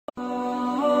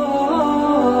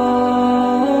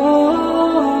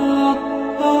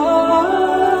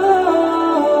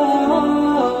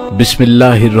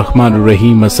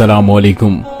बिस्मिल्लाहिर्रहमानिर्रहीम। अस्सलामु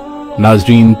अलैकुम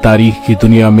नाजरीन, तारीख की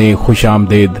दुनिया में खुश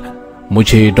आमदेद।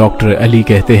 मुझे डॉक्टर अली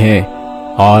कहते हैं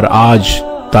और आज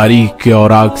तारीख के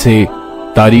औराक से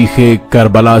तारीख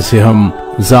करबला से हम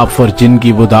जाफर जिन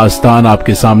की वो दास्तान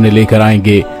आपके सामने लेकर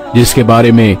आएंगे जिसके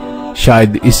बारे में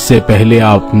शायद इससे पहले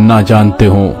आप ना जानते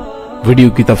हों। वीडियो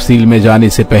की तफसील में जाने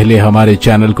से पहले हमारे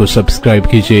चैनल को सब्सक्राइब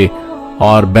कीजिए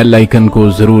और बेल आइकन को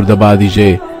जरूर दबा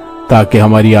दीजिए ताकि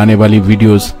हमारी आने वाली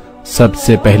वीडियोस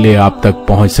सबसे पहले आप तक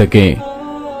पहुंच सकें।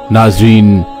 नाजरीन,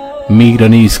 मीर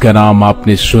अनीस का नाम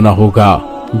आपने सुना होगा,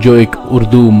 जो एक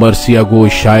उर्दू मरसिया गो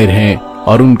शायर हैं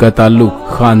और उनका ताल्लुक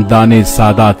खानदान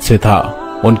सादात से था।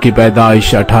 उनकी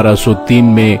पैदाइश 1803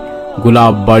 में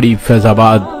गुलाबबाड़ी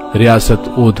फैजाबाद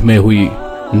रियासत ओध में हुई।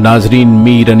 नाजरीन,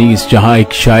 मीर अनीस जहां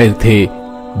एक शायर थे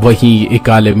वहीं एक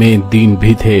आलिम दीन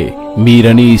भी थे। मीर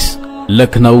अनीस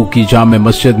लखनऊ की जामे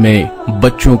मस्जिद में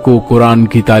बच्चों को कुरान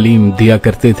की तालीम दिया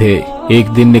करते थे। एक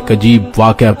दिन एक अजीब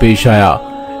वाकया पेश आया।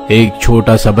 एक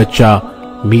छोटा सा बच्चा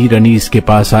मीर अनीस के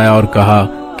पास आया और कहा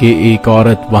कि एक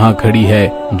औरत वहां खड़ी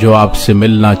है जो आपसे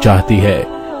मिलना चाहती है।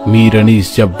 मीर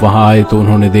अनीस जब वहां आए तो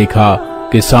उन्होंने देखा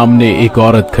कि सामने एक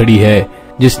औरत खड़ी है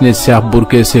जिसने स्याह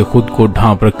बुरके से खुद को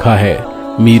ढांप रखा है।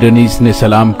 मीर अनीस ने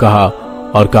सलाम कहा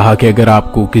और कहा कि अगर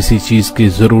आपको किसी चीज की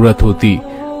जरूरत होती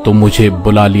तो मुझे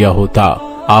बुला लिया होता,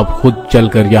 आप खुद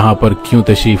चलकर यहाँ पर क्यों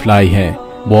तशरीफ लाई हैं?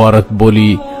 वो औरत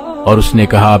बोली और उसने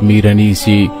कहा, मीर अनीस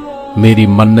जी, मेरी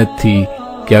मन्नत थी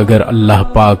कि अगर अल्लाह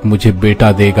पाक मुझे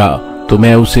बेटा देगा तो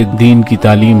मैं उसे दीन की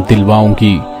तालीम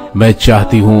दिलवाऊंगी। मैं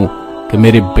चाहती हूँ कि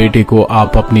मेरे बेटे को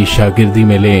आप अपनी शागिर्दी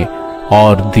में लें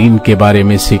और दीन के बारे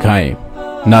में सिखाएं।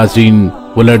 नाज़रीन,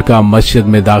 वो लड़का मस्जिद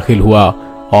में दाखिल हुआ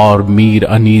और मीर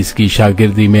अनीस की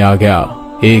शागिर्दी में आ गया।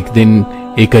 एक दिन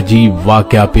एक अजीब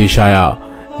वाकया पेश आया।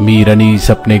 मीर अनीस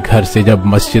अपने घर से जब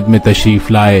मस्जिद में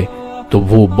तशरीफ लाए तो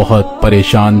वो बहुत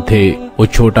परेशान थे। वो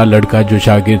छोटा लड़का जो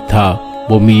शागिर्द था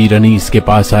वो मीर अनीस के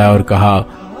पास आया और कहा,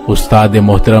 उस्ताद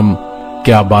मोहतरम,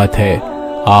 क्या बात है,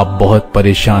 आप बहुत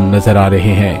परेशान नजर आ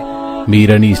रहे हैं।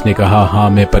 मीर अनीस ने कहा, हाँ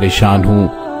मैं परेशान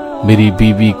हूँ। मेरी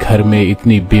बीवी घर में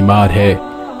इतनी बीमार है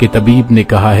कि तबीब ने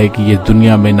कहा है कि ये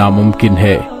दुनिया में नामुमकिन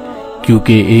है,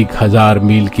 क्योंकि 1000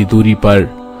 मील की दूरी पर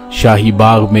शाही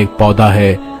बाग में एक पौधा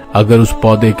है। अगर उस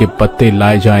पौधे के पत्ते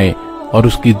लाए जाएं और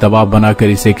उसकी दवा बनाकर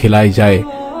इसे खिलाई जाए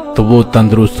तो वो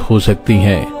तंदुरुस्त हो सकती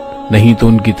हैं, नहीं तो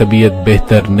उनकी तबीयत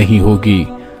बेहतर नहीं होगी।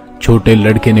 छोटे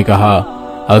लड़के ने कहा,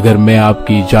 अगर मैं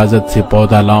आपकी इजाजत से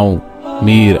पौधा लाऊं।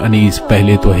 मीर अनीस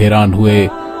पहले तो हैरान हुए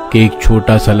कि एक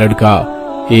छोटा सा लड़का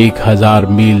 1000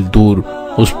 मील दूर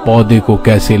उस पौधे को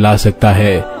कैसे ला सकता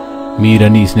है। मीर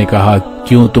अनीस ने कहा,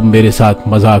 क्यों तुम मेरे साथ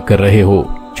मजाक कर रहे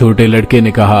हो? छोटे लड़के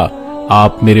ने कहा,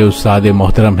 आप मेरे उस्ताद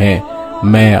मोहतरम हैं,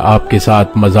 मैं आपके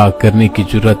साथ मजाक करने की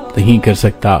जुर्रत नहीं कर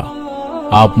सकता।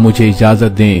 आप मुझे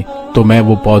इजाजत दें तो मैं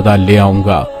वो पौधा ले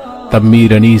आऊंगा। तब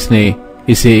मीर अनीस ने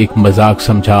इसे एक मजाक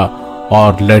समझा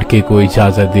और लड़के को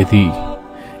इजाजत दे दी।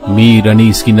 मीर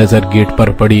अनीस की नजर गेट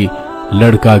पर पड़ी।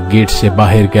 लड़का गेट से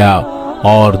बाहर गया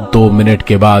और 2 मिनट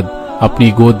के बाद अपनी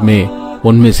गोद में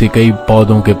उनमें से कई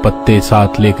पौधों के पत्ते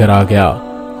साथ लेकर आ गया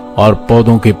और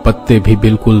पौधों के पत्ते भी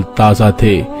बिल्कुल ताजा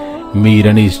थे। मीर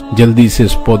अनीस जल्दी से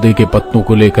इस पौधे के पत्तों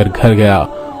को लेकर घर गया,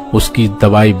 उसकी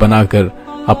दवाई बनाकर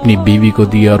अपनी बीवी को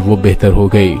दी और वो बेहतर हो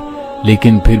गई।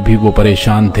 लेकिन फिर भी वो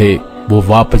परेशान थे। वो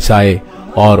वापस आए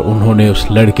और उन्होंने उस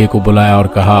लड़के को बुलाया और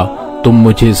कहा, तुम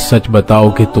मुझे सच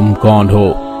बताओ कि तुम कौन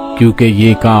हो, क्योंकि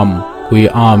ये काम कोई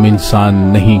आम इंसान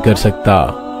नहीं कर सकता।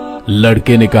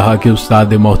 लड़के ने कहा कि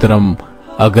उस्ताद मोहतरम,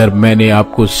 अगर मैंने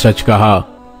आपको सच कहा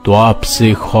तो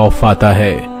आपसे खौफ आता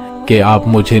है कि आप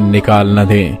मुझे निकाल न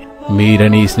दें। मीर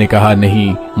अनीस ने कहा,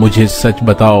 नहीं, मुझे सच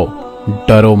बताओ,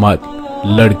 डरो मत।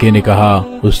 लड़के ने कहा,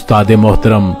 उस्ताद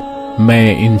मोहतरम,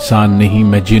 मैं इंसान नहीं,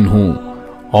 मैं जिन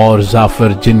हूँ और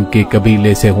जाफर जिन के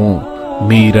कबीले से हूँ।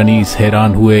 मीर अनीस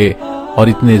हैरान हुए और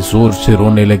इतने जोर से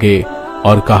रोने लगे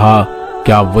और कहा,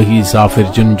 क्या वही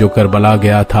जाफर जिन जो करबला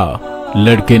गया था?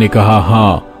 लड़के ने कहा,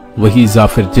 हाँ, वही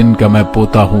जाफर जिन का मैं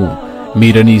पोता हूँ।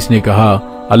 मीर अनीस ने कहा,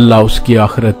 अल्लाह उसकी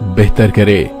आखिरत बेहतर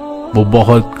करे, वो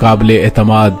बहुत काबिल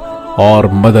एतमाद और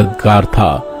मददगार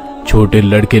था। छोटे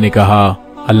लड़के ने कहा,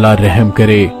 अल्लाह रहम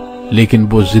करे, लेकिन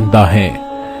वो जिंदा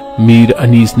हैं। मीर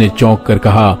अनीस ने चौंक कर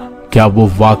कहा, क्या वो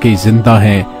वाकई जिंदा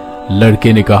हैं?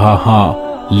 लड़के ने कहा,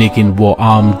 हाँ, लेकिन वो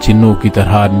आम जिन्नों की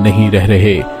तरह नहीं रह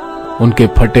रहे। उनके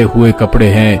फटे हुए कपड़े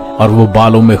हैं और वो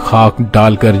बालों में खाक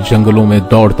डालकर जंगलों में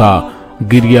दौड़ता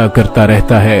गिरिया करता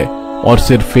रहता है और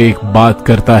सिर्फ एक बात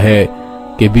करता है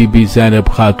कि बीबी ज़ैनब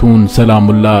खातून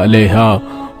सलामुल्लाह अलैहा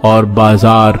और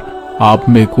बाजार, आप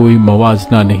में कोई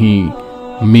मवाजना नहीं।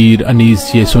 मीर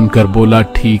अनीस ये सुनकर बोला,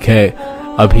 ठीक है,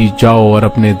 अभी जाओ और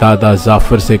अपने दादा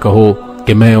जाफर से कहो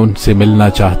कि मैं उनसे मिलना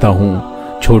चाहता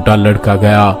हूँ। छोटा लड़का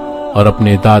गया और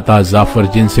अपने दादा जाफर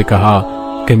जिन से कहा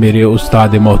कि मेरे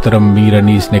उस्ताद मोहतरम मीर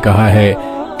अनीस ने कहा है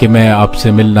कि मैं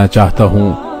आपसे मिलना चाहता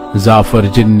हूँ। जाफर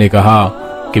जिन ने कहा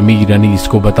कि मीर अनीस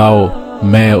को बताओ,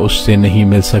 मैं उससे नहीं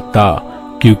मिल सकता,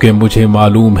 क्योंकि मुझे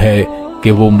मालूम है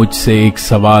कि वो मुझसे एक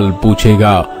सवाल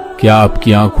पूछेगा कि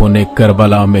आपकी आंखों ने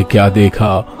करबला में क्या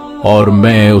देखा, और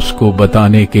मैं उसको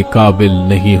बताने के काबिल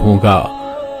नहीं होगा।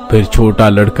 फिर छोटा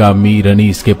लड़का मीर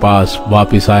अनीस के पास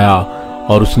वापस आया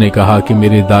और उसने कहा कि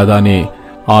मेरे दादा ने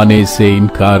आने से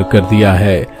इनकार कर दिया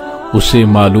है। उसे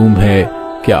मालूम है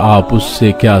कि आप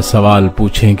उससे क्या सवाल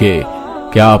पूछेंगे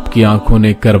कि आपकी आंखों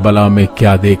ने करबला में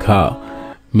क्या देखा।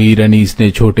 मीर अनीस ने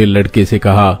छोटे लड़के से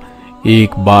कहा,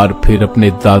 एक बार फिर अपने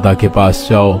दादा के पास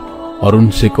जाओ और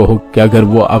उनसे कहो कि अगर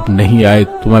वो अब नहीं आए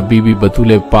तो मैं बीबी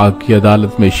बतूल पाक की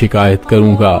अदालत में शिकायत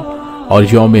करूंगा और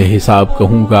यौम हिसाब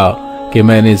कहूंगा कि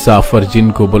मैंने जाफर जिन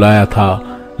को बुलाया था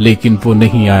लेकिन वो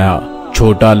नहीं आया।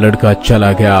 छोटा लड़का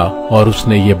चला गया और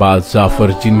उसने ये बात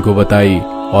जाफर जिन को बताई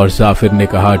और जाफर ने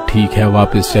कहा, ठीक है,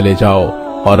 वापस चले जाओ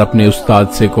और अपने उस्ताद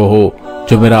से कहो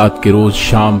जुमेरात के रोज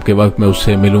शाम के वक्त मैं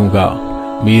उससे मिलूंगा।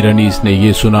 मीर अनीस ने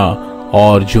ये सुना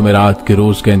और जुमेरात के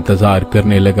रोज का इंतजार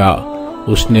करने लगा।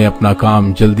 उसने अपना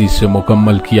काम जल्दी से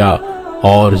मुकम्मल किया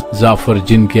और जाफर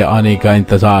जिन के आने का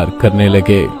इंतजार करने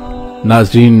लगे।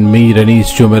 नाज़रीन, मीर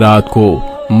अनीस जुमेरात को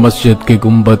मस्जिद के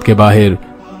गुंबद के बाहर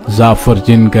जाफर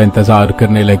जिन का इंतजार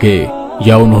करने लगे।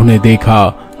 या उन्होंने देखा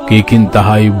कि एक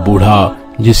इंतहाई बूढ़ा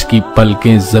जिसकी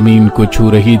पलकें जमीन को छू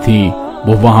रही थी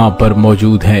वो वहां पर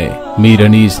मौजूद है। मीर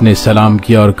अनीस ने सलाम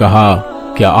किया और कहा,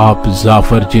 क्या आप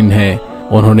जाफर जिन हैं?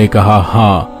 उन्होंने कहा,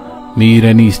 हाँ। मीर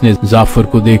अनीस ने जाफर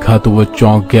को देखा तो वो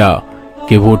चौंक गया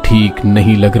कि वो ठीक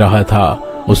नहीं लग रहा था।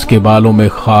 उसके बालों में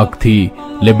खाक थी,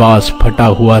 लिबास फटा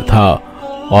हुआ था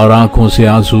और आंखों से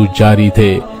आंसू जारी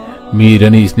थे। मीर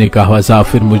अनीस ने कहा,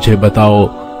 जाफिर मुझे बताओ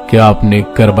कि आपने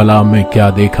करबला में क्या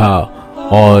देखा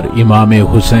और इमाम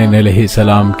हुसैन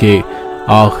अलैहिस्सलाम के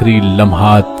आखिरी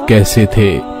लम्हात कैसे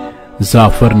थे?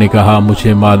 जाफर ने कहा,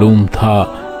 मुझे मालूम था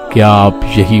कि आप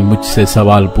यही मुझसे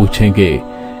सवाल पूछेंगे,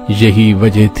 यही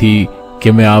वजह थी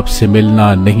कि मैं आपसे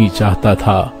मिलना नहीं चाहता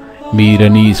था। मीर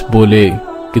अनीस बोले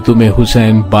कि तुम्हें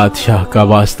हुसैन बादशाह का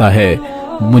वास्ता है,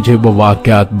 मुझे वो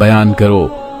वाक़यात बयान करो।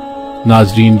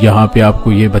 नाजरीन, यहाँ पे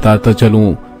आपको ये बताता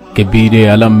चलूं कि बीर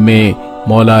अलम में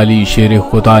मौला अली शेर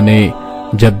खुदा ने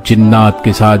जब जिन्नात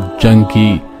के साथ जंग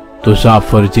की तो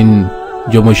जाफर जिन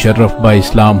जो मुशर्रफ बा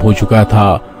इस्लाम हो चुका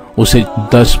था उसे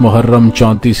 10 मुहर्रम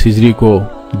 34 हिजरी को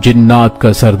जिन्नात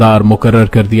का सरदार मुकर्रर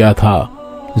कर दिया था।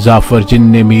 जाफर जिन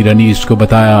ने मीर अनीस को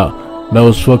बताया, मैं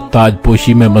उस वक्त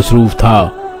ताजपोशी में मसरूफ था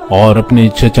और अपने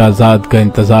चचाजाद का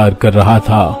इंतजार कर रहा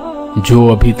था जो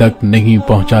अभी तक नहीं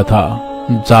पहुंचा था।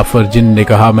 जाफर जिन ने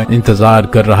कहा, मैं इंतजार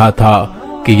कर रहा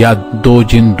था कि या 2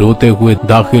 जिन रोते हुए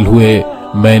दाखिल हुए।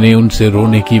 मैंने उनसे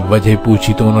रोने की वजह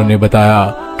पूछी तो उन्होंने बताया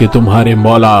कि तुम्हारे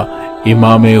मौला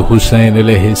इमाम हुसैन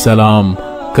अलैहिस्सलाम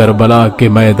करबला के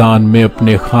मैदान में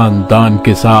अपने खानदान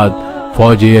के साथ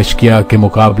फौज अशकिया के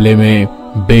मुकाबले में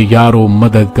बेयारो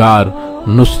मददगार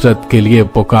नुसरत के लिए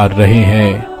पुकार रहे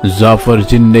हैं। जाफर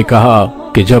जिन ने कहा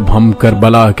कि जब हम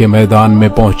करबला के मैदान में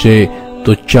पहुंचे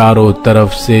तो चारों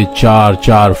तरफ से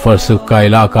 4-4 फर्सख का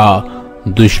इलाका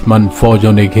दुश्मन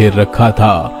फौजों ने घेर रखा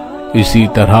था। इसी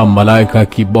तरह मलाइका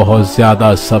की बहुत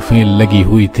ज्यादा सफ़ें लगी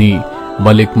हुई थी।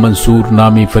 मलिक मंसूर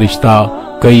नामी फरिश्ता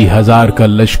कई हजार का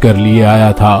लश्कर लिए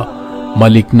आया था।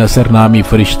 मलिक नसर नामी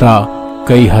फरिश्ता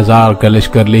कई हजार का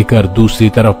लश्कर लेकर दूसरी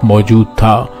तरफ मौजूद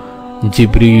था।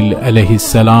 जिब्रील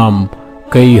अलैहिस्सलाम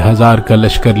कई हजार का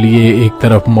लश्कर लिए एक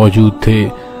तरफ मौजूद थे।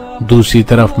 दूसरी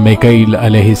तरफ मिकाईल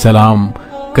अलैहिस्सलाम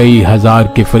कई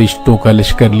हजार के फरिश्तों का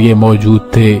लश्कर लिए मौजूद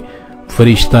थे।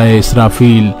 फरिश्ता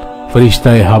इसराफील,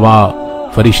 फरिश्ता हवा,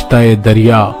 फरिश्ता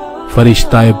दरिया,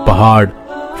 फरिश्ता पहाड़,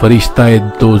 फरिश्ता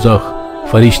दोज़ख,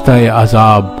 फरिश्ता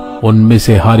अजाब, उनमें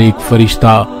से हर एक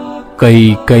फरिश्ता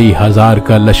कई हजार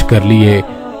का लश्कर लिए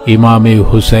इमाम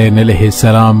हुसैन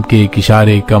अलैहिस्सलाम के एक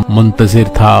इशारे का मुंतजिर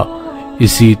था।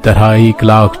 इसी तरह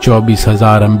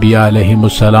 1,24,000 अंबिया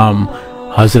अलैहिमुस्सलाम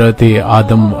हजरत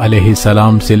आदम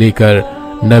अलैहिस्सलाम से लेकर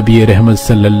नबी रहमत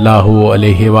सल्लल्लाहु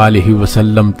अलैहि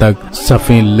वसल्लम तक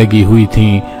सफ़ें लगी हुई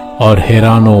थीं और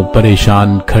हैरानों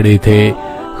परेशान खड़े थे।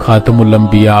 खातमुल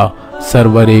अंबिया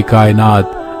सरवरे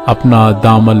कायनात अपना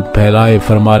दामन फैलाए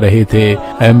फरमा रहे थे,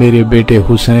 ऐ मेरे बेटे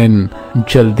हुसैन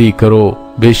जल्दी करो,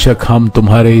 बेशक हम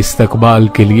तुम्हारे इस्तकबाल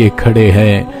के लिए खड़े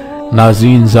हैं।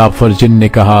 नाज़रीन, जाफर जिन ने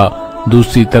कहा,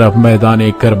 दूसरी तरफ मैदान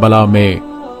करबला में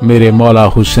मेरे मौला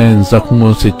हुसैन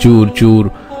जख्मों से चूर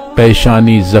चूर,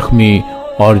 पेशानी जख्मी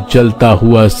और जलता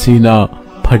हुआ सीना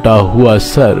फटा हुआ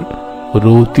सर,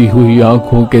 रोती हुई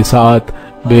आंखों के साथ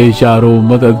बेचारों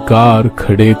मददगार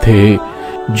खड़े थे।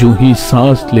 जो ही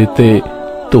सांस लेते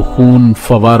तो खून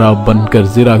फवारा बनकर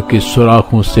ज़रा के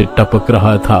सुराखों से टपक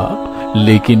रहा था,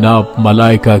 लेकिन आप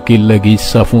मलाइका की लगी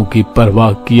सफ़ों की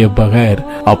परवाह किए बगैर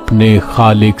अपने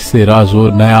खालिक से राज़ो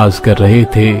नयाज कर रहे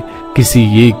थे।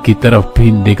 किसी एक की तरफ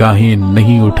भी निगाहें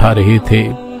नहीं उठा रहे थे।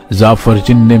 जाफर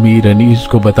जिन ने मीर अनीस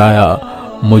को बताया,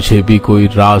 मुझे भी कोई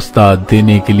रास्ता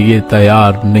देने के लिए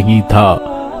तैयार नहीं था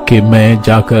कि मैं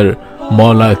जाकर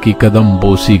मौला की कदम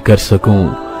बोसी कर सकूं।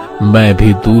 मैं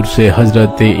भी दूर से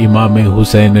हजरत इमाम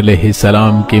हुसैन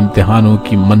अलैहिस्सलाम के इम्तिहानों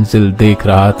की मंजिल देख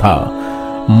रहा था।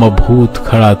 मबहूत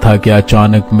खड़ा था कि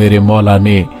अचानक मेरे मौला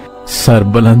ने सर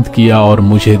बुलंद किया और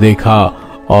मुझे देखा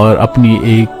और अपनी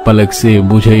एक पलक से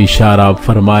मुझे इशारा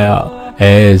फरमाया,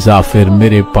 ए जाफिर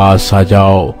मेरे पास आ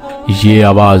जाओ। ये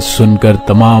आवाज सुनकर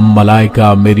तमाम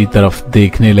मलाइका मेरी तरफ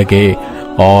देखने लगे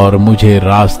और मुझे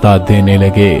रास्ता देने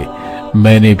लगे।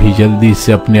 मैंने भी जल्दी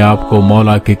से अपने आप को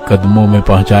मौला के कदमों में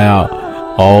पहुंचाया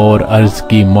और अर्ज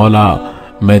की, मौला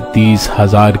मैं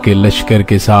 30,000 के लश्कर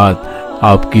के साथ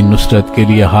आपकी नुसरत के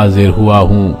लिए हाजिर हुआ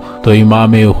हूँ। तो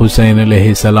इमाम हुसैन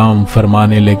अलैहिस्सलाम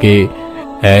फरमाने लगे,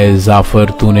 ए जाफर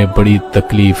तूने बड़ी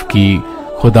तकलीफ की,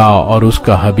 खुदा और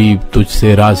उसका हबीब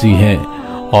तुझसे राजी हैं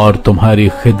और तुम्हारी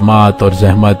खिदमत और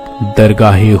जहमत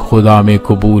दरगाह खुदा में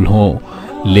कबूल हों,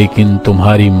 लेकिन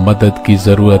तुम्हारी मदद की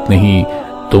जरूरत नहीं,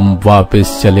 तुम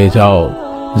वापस चले जाओ।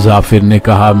 जाफिर ने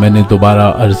कहा, मैंने दोबारा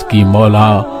अर्ज की, मौला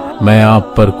मैं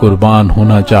आप पर कुर्बान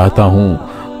होना चाहता हूँ,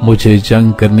 मुझे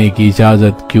जंग करने की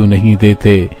इजाजत क्यों नहीं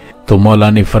देते? तो मौला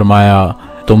ने फरमाया,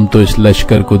 तुम तो इस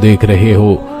लश्कर को देख रहे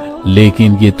हो,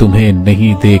 लेकिन ये तुम्हें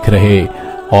नहीं देख रहे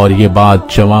और ये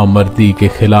बात जवां मर्दी के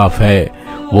खिलाफ है।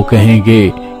 वो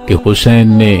कहेंगे कि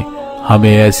हुसैन ने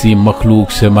हमें ऐसी मखलूक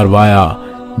से मरवाया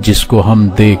जिसको हम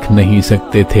देख नहीं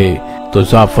सकते थे। तो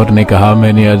जाफर ने कहा,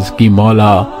 मैंने अर्ज की,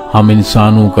 मौला हम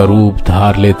इंसानों का रूप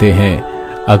धार लेते हैं,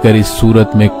 अगर इस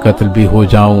सूरत में कत्ल भी हो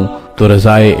जाऊं तो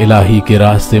रज़ाए इलाही के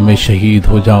रास्ते में शहीद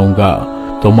हो जाऊंगा।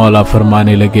 तो मौला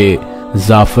फरमाने लगे,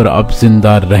 जाफर अब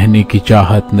जिंदा रहने की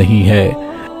चाहत नहीं है,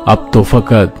 अब तो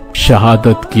फकत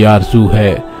शहादत की आरज़ू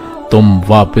है। तुम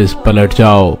वापस पलट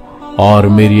जाओ और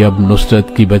मेरी अब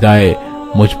नुसरत की बजाय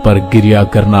मुझ पर गिरिया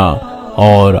करना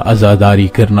और अज़ादारी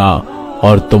करना,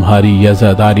 और तुम्हारी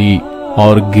अज़ादारी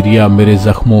और गिरिया मेरे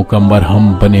जख्मों का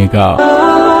मरहम बनेगा।